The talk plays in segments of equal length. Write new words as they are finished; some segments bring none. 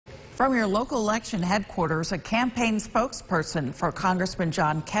From your local election headquarters, a campaign spokesperson for Congressman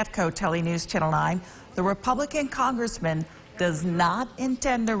John Katko telling News Channel 9 the Republican congressman does not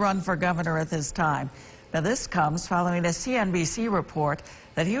intend to run for governor at this time. Now, this comes following a CNBC report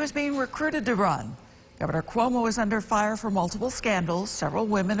that he was being recruited to run. Governor Cuomo is under fire for multiple scandals. Several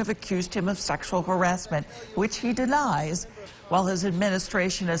women have accused him of sexual harassment, which he denies, while his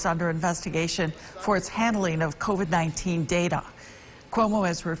administration is under investigation for its handling of COVID-19 data. Cuomo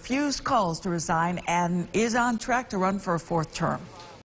has refused calls to resign and is on track to run for a fourth term.